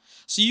down.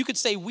 So you could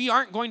say we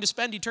aren't going to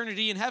spend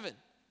eternity in heaven.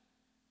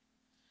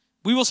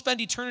 We will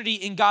spend eternity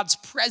in God's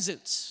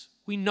presence.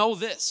 We know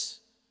this.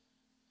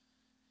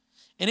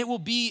 And it will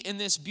be in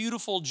this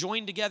beautiful,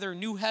 joined together,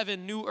 new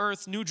heaven, new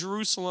earth, new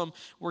Jerusalem,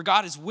 where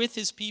God is with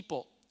his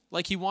people,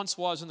 like he once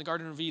was in the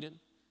Garden of Eden.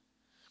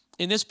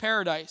 In this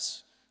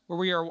paradise, where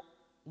we are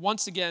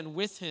once again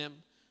with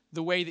him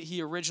the way that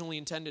he originally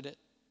intended it.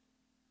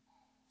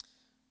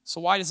 So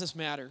why does this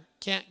matter?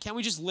 Can't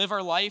we just live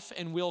our life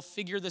and we'll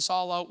figure this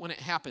all out when it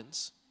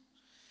happens?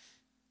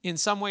 In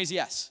some ways,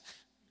 yes.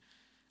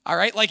 All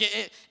right? Like,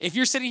 if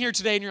you're sitting here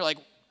today and you're like,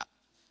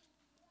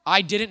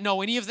 I didn't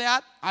know any of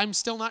that, I'm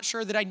still not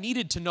sure that I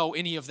needed to know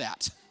any of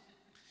that.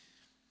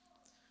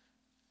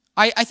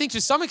 I think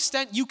to some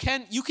extent you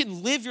can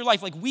live your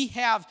life. Like, we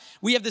have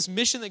this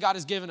mission that God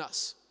has given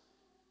us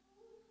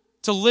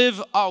to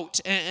live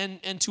out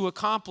and to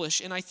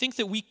accomplish. And I think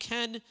that we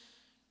can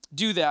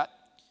do that.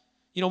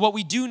 You know, what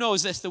we do know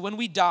is this, that when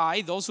we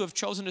die, those who have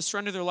chosen to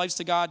surrender their lives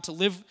to God, to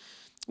live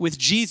with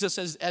Jesus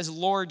as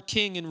Lord,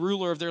 King, and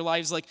ruler of their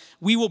lives, like,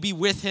 we will be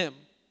with him.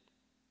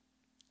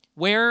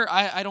 Where?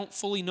 I don't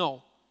fully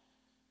know.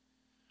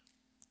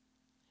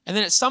 And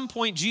then at some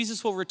point,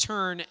 Jesus will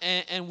return,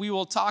 and we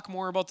will talk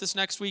more about this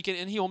next week,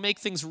 and he will make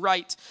things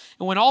right.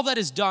 And when all that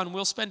is done,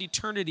 we'll spend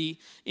eternity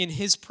in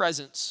his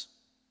presence.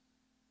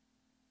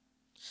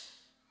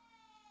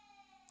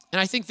 And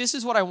I think this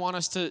is what I want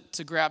us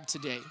to grab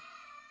today.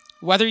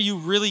 Whether you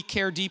really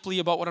care deeply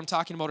about what I'm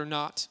talking about or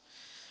not.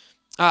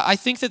 I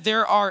think that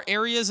there are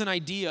areas and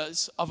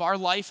ideas of our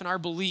life and our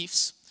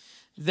beliefs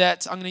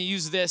that, I'm going to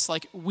use this,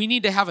 like, we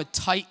need to have a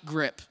tight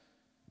grip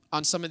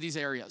on some of these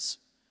areas.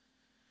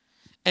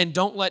 And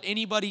don't let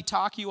anybody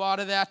talk you out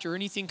of that or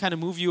anything kind of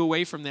move you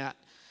away from that.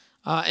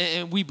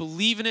 And we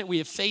believe in it, we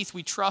have faith,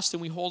 we trust,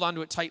 and we hold on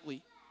to it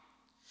tightly.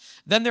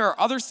 Then there are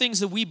other things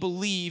that we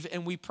believe,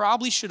 and we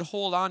probably should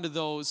hold on to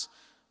those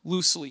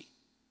loosely.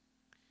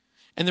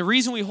 And the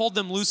reason we hold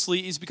them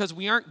loosely is because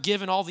we aren't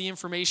given all the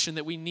information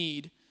that we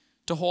need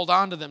to hold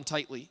on to them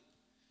tightly.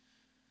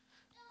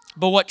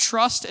 But what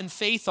trust and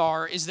faith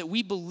are is that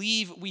we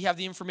believe we have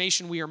the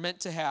information we are meant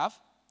to have.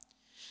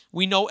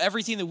 We know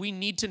everything that we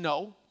need to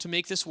know to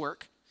make this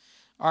work.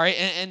 All right,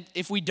 and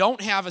if we don't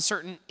have a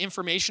certain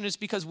information, it's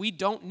because we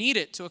don't need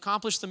it to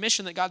accomplish the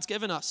mission that God's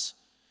given us.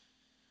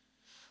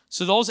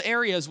 So those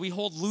areas we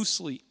hold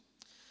loosely.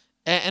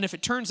 And if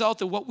it turns out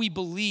that what we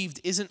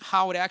believed isn't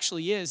how it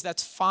actually is,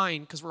 that's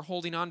fine because we're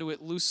holding on to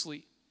it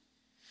loosely.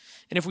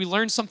 And if we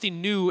learn something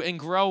new and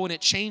grow and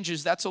it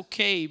changes, that's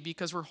okay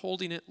because we're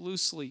holding it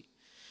loosely.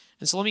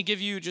 And so let me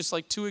give you just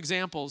like 2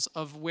 examples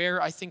of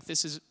where I think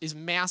this is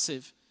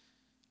massive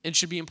and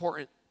should be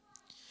important.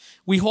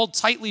 We hold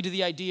tightly to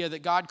the idea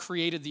that God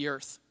created the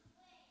earth.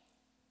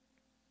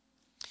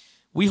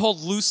 We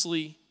hold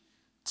loosely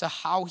to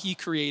how he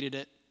created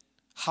it,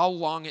 how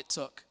long it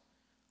took,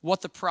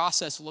 what the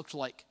process looked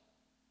like.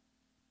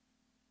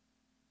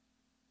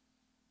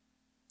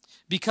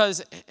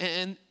 Because,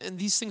 and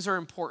these things are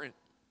important.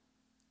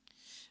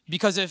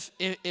 Because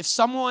if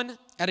someone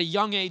at a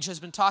young age has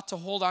been taught to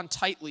hold on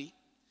tightly,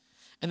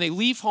 and they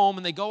leave home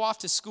and they go off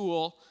to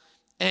school,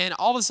 and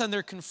all of a sudden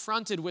they're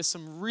confronted with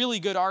some really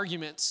good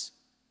arguments.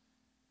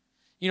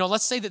 You know,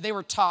 let's say that they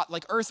were taught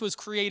like earth was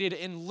created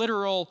in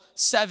literal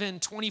 7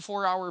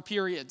 24-hour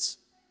periods.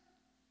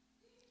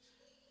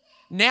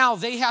 Now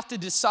they have to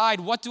decide,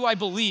 what do I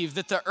believe?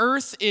 That the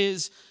earth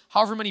is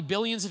however many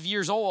billions of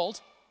years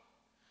old,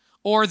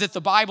 or that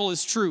the Bible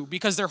is true,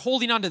 because they're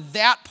holding on to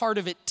that part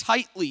of it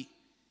tightly.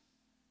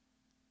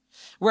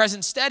 Whereas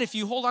instead, if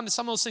you hold on to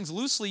some of those things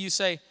loosely, you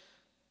say,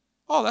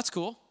 oh, that's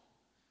cool.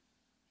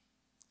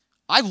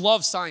 I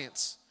love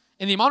science.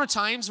 And the amount of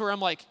times where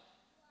I'm like,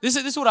 this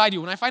is what I do.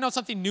 When I find out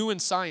something new in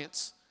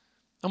science,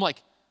 I'm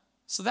like,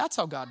 so that's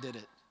how God did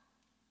it.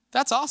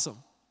 That's awesome.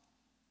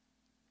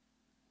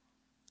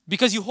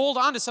 Because you hold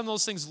on to some of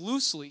those things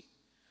loosely.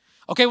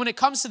 Okay, when it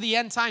comes to the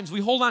end times,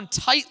 we hold on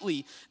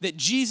tightly that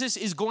Jesus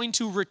is going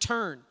to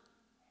return.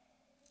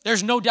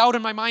 There's no doubt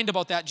in my mind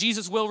about that.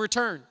 Jesus will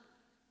return.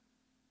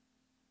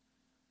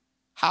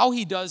 How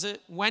he does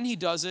it, when he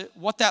does it,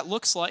 what that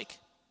looks like,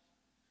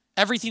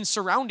 everything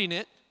surrounding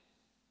it.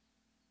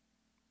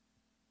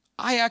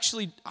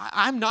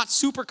 I'm not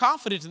super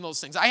confident in those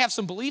things. I have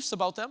some beliefs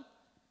about them.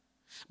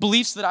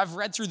 Beliefs that I've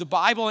read through the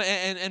Bible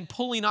and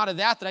pulling out of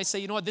that I say,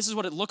 you know what, this is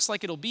what it looks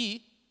like it'll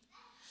be.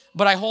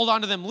 But I hold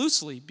on to them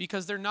loosely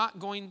because they're not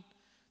going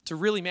to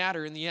really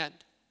matter in the end.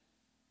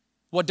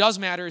 What does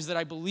matter is that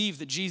I believe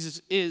that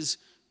Jesus is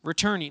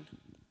returning.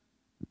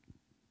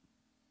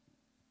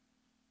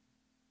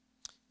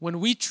 When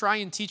we try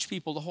and teach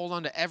people to hold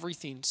on to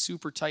everything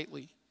super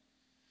tightly,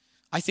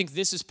 I think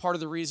this is part of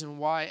the reason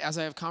why, as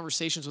I have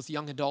conversations with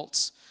young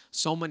adults,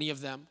 so many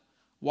of them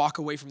walk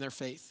away from their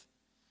faith.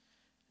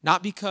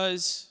 Not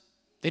because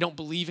they don't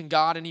believe in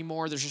God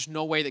anymore, there's just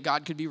no way that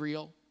God could be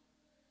real.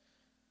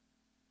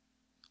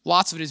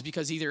 Lots of it is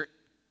because either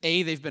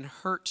A, they've been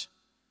hurt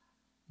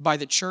by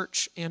the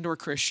church and or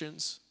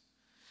Christians,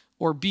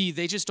 or B,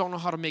 they just don't know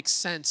how to make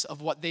sense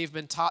of what they've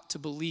been taught to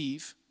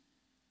believe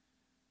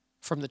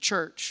from the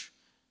church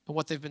and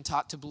what they've been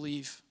taught to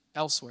believe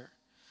elsewhere.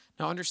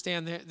 Now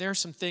understand, there are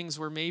some things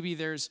where maybe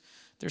there's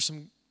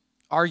some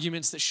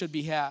arguments that should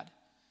be had.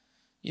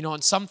 You know,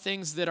 and some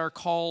things that are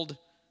called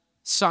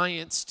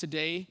science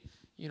today,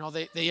 you know,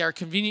 they are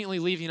conveniently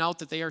leaving out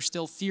that they are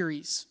still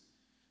theories.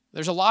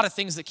 There's a lot of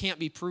things that can't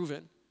be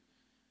proven.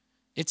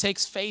 It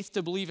takes faith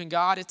to believe in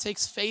God. It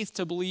takes faith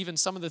to believe in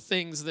some of the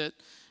things that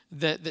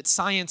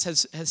science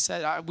has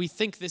said, we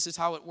think this is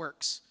how it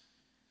works.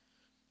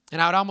 And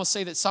I would almost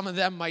say that some of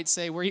them might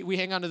say, we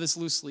hang on to this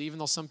loosely, even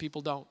though some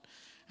people don't.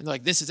 And they're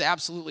like, this is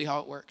absolutely how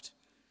it worked.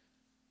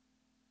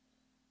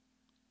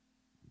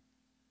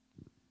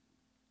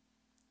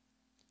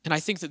 And I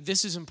think that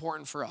this is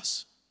important for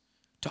us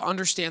to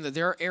understand that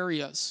there are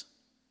areas,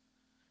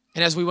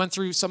 and as we went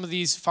through some of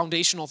these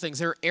foundational things,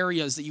 there are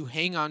areas that you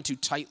hang on to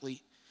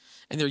tightly.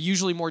 And they're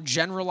usually more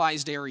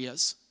generalized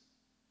areas.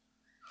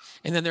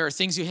 And then there are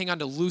things you hang on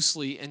to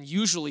loosely, and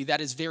usually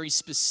that is very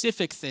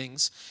specific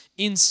things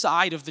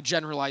inside of the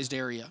generalized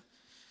area.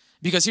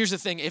 Because here's the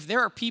thing, if there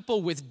are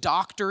people with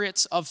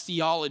doctorates of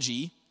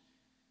theology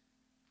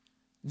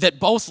that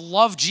both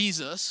love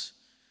Jesus,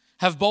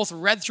 have both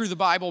read through the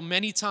Bible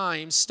many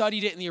times,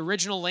 studied it in the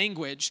original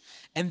language,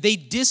 and they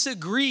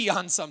disagree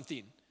on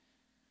something,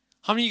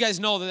 how many of you guys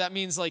know that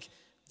means like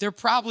there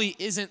probably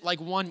isn't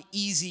like one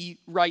easy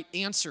right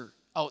answer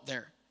out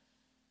there?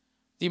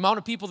 The amount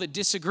of people that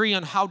disagree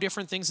on how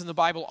different things in the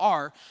Bible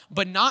are,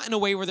 but not in a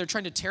way where they're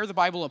trying to tear the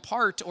Bible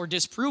apart or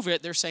disprove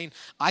it. They're saying,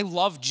 I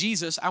love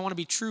Jesus, I want to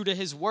be true to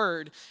his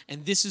word,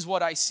 and this is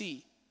what I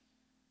see.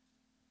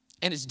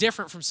 And it's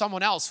different from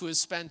someone else who has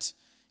spent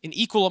an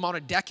equal amount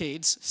of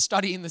decades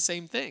studying the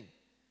same thing.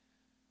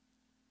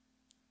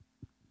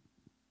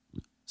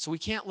 So we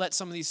can't let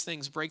some of these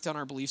things break down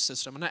our belief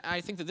system. And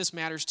I think that this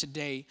matters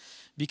today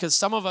because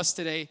some of us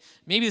today,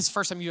 maybe this is the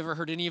first time you've ever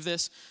heard any of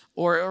this,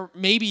 or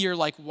maybe you're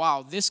like,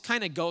 wow, this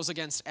kind of goes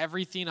against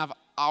everything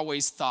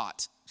always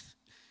thought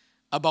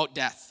about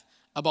death,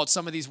 about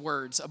some of these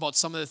words, about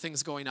some of the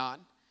things going on.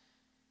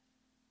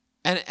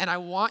 And I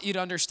want you to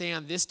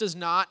understand, this does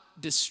not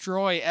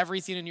destroy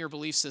everything in your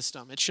belief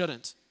system. It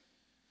shouldn't.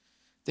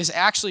 This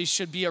actually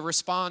should be a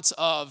response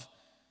of,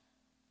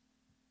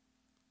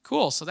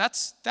 cool, so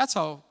that's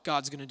how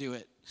God's going to do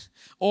it.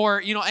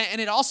 Or,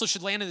 and it also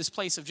should land in this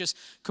place of just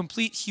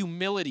complete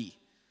humility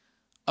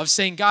of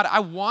saying, God, I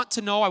want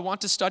to know, I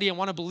want to study, I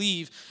want to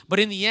believe, but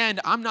in the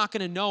end, I'm not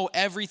going to know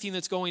everything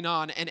that's going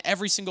on and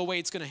every single way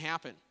it's going to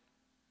happen.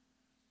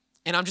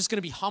 And I'm just going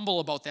to be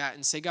humble about that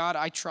and say, God,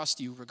 I trust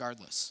you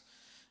regardless.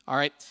 All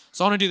right,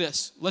 so I want to do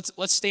this.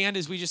 Let's stand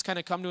as we just kind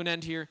of come to an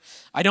end here.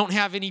 I don't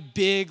have any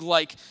big,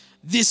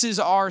 this is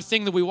our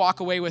thing that we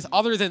walk away with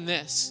other than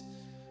this.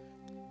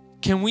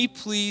 Can we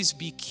please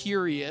be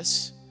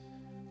curious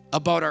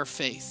about our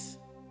faith?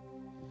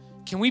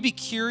 Can we be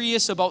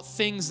curious about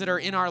things that are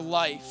in our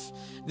life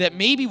that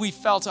maybe we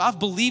felt, I've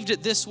believed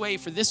it this way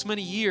for this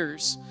many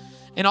years,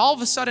 and all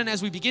of a sudden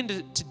as we begin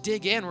to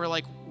dig in, we're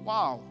like,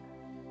 wow,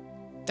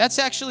 that's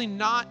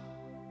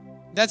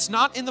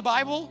not in the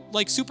Bible,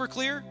 super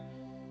clear,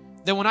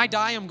 that when I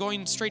die, I'm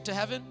going straight to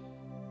heaven?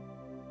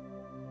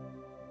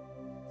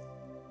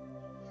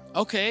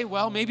 Okay,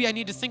 well, maybe I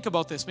need to think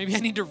about this. Maybe I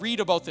need to read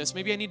about this.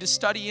 Maybe I need to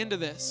study into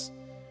this.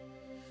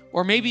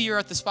 Or maybe you're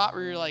at the spot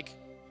where you're like,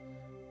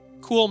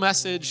 cool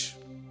message,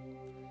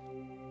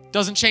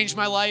 doesn't change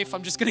my life,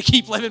 I'm just going to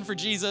keep living for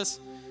Jesus.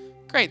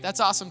 Great, that's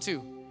awesome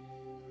too.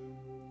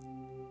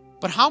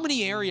 But how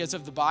many areas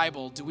of the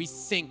Bible do we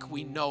think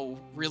we know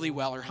really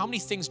well? Or how many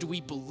things do we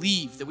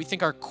believe that we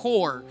think are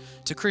core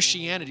to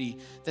Christianity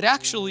that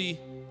actually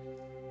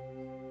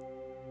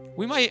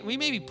we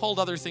maybe pulled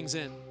other things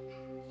in?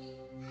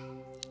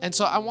 And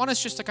so I want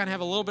us just to kind of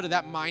have a little bit of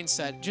that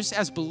mindset, just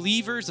as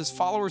believers, as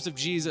followers of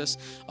Jesus,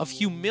 of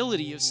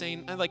humility, of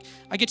saying,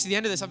 I get to the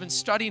end of this, I've been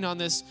studying on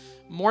this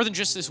more than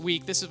just this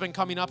week. This has been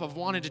coming up. I've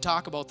wanted to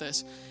talk about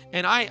this.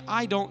 And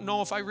I don't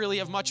know if I really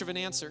have much of an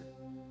answer.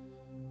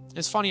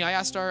 It's funny, I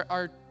asked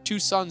our two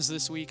sons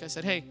this week, I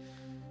said, hey,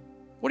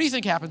 what do you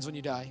think happens when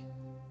you die?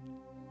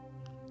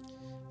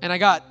 And I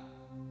got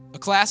a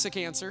classic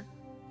answer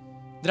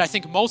that I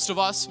think most of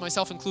us,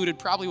 myself included,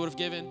 probably would have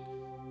given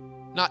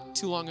not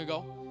too long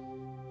ago.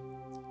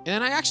 And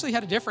then I actually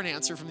had a different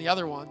answer from the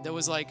other one that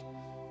was it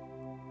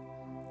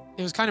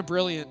was kind of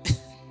brilliant.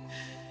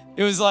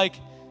 It was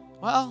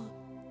well,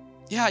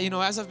 yeah,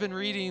 as I've been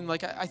reading,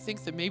 I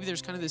think that maybe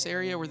there's kind of this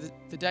area where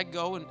the dead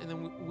go and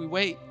then we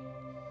wait.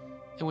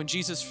 And when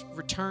Jesus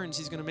returns,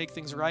 he's going to make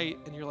things right.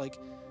 And you're like,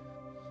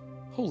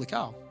 holy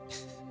cow.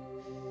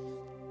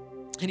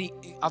 And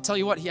I'll tell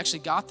you what, he actually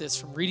got this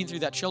from reading through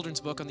that children's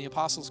book on the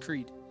Apostles'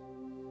 Creed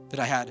that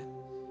I had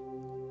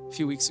a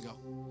few weeks ago.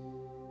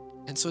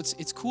 And so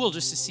it's cool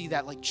just to see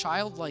that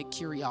childlike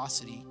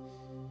curiosity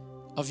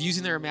of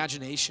using their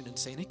imagination and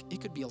saying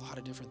it could be a lot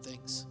of different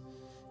things.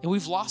 And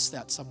we've lost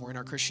that somewhere in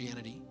our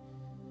Christianity.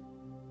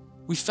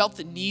 We felt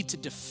the need to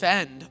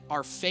defend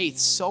our faith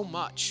so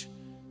much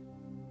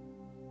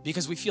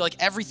because we feel like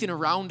everything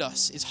around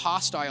us is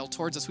hostile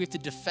towards us. We have to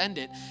defend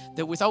it,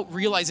 that without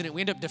realizing it,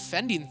 we end up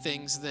defending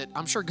things that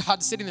I'm sure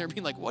God's sitting there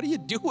being like, what are you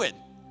doing?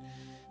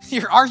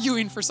 You're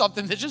arguing for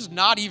something that's just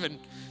not even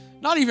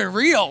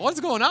real. What's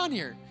going on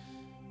here?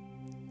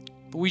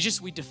 But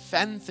we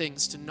defend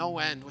things to no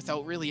end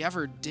without really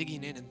ever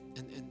digging in and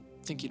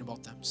thinking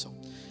about them. So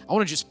I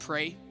want to just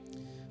pray,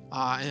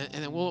 and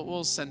then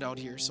we'll send out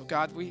here. So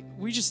God,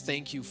 we just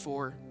thank you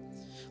for,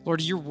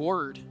 Lord, your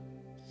word.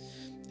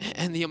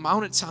 And the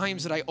amount of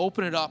times that I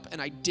open it up and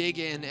I dig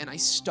in and I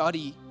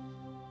study,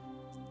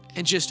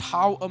 and just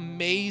how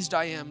amazed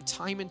I am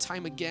time and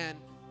time again.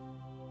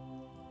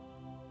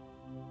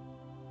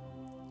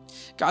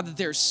 God, that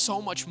there's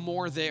so much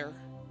more there.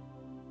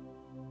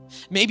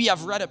 Maybe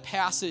I've read a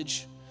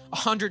passage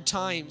 100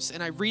 times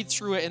and I read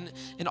through it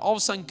and all of a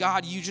sudden,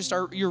 God,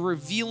 you're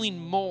revealing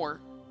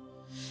more.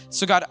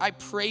 So God, I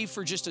pray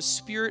for just a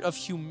spirit of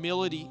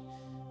humility,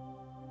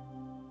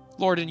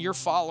 Lord, in your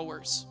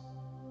followers.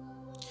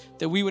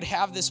 That we would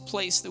have this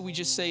place that we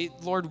just say,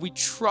 Lord, we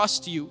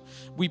trust you.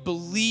 We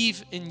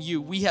believe in you.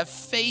 We have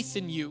faith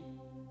in you.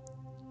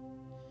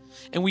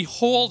 And we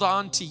hold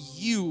on to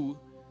you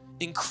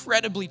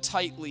incredibly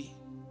tightly.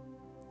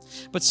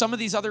 But some of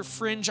these other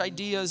fringe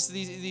ideas,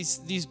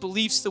 these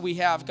beliefs that we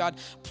have, God,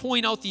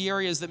 point out the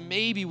areas that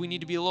maybe we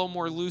need to be a little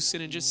more loose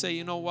in and just say,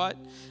 you know what?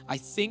 I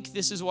think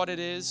this is what it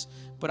is,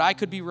 but I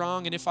could be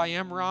wrong. And if I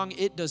am wrong,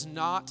 it does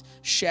not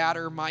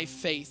shatter my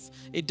faith.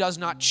 It does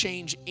not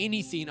change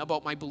anything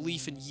about my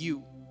belief in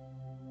you.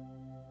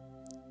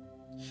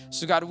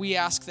 So God, we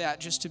ask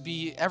that just to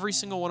be every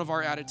single one of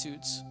our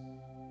attitudes.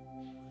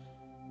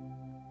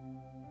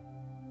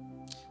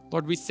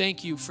 Lord, we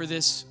thank you for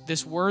this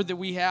word that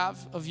we have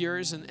of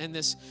yours and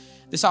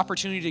this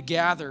opportunity to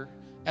gather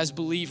as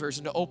believers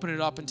and to open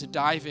it up and to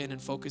dive in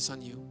and focus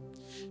on you.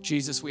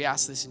 Jesus, we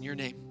ask this in your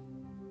name.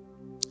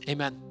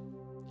 Amen.